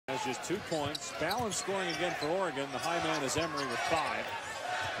Has just 2 points. Ballin scoring again for Oregon. The high man is Emery with 5.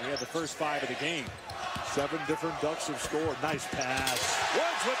 He had the first 5 of the game. 7 different Ducks have scored. Nice pass.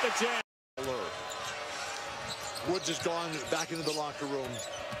 Woods with the jam. Woods has gone back into the locker room.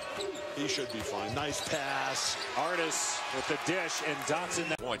 He should be fine. Nice pass. Artis with the dish, and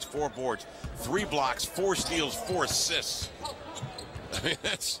Dotson. Points, 4 boards, 3 blocks, 4 steals, 4 assists. I mean,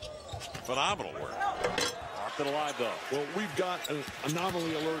 that's phenomenal work. Locked it alive, though. Well, we've got an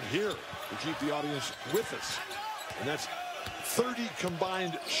anomaly alert here to keep the audience with us. And that's 30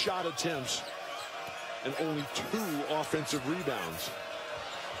 combined shot attempts and only 2 offensive rebounds.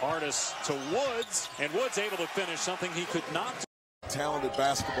 Artis to Woods, and Woods able to finish something he could not. Talented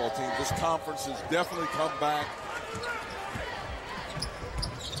basketball team. This conference has definitely come back.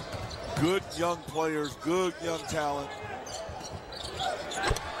 Good young players, good young talent.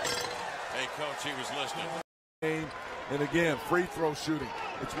 Hey, Coach, he was listening. And again, free throw shooting.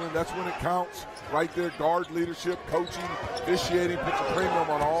 That's when it counts. Right there, guard leadership, coaching, officiating, puts a premium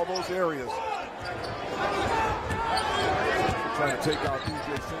on all those areas. Trying to take out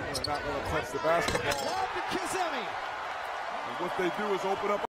DJ Singler and not want to touch the basketball. And what they do is open up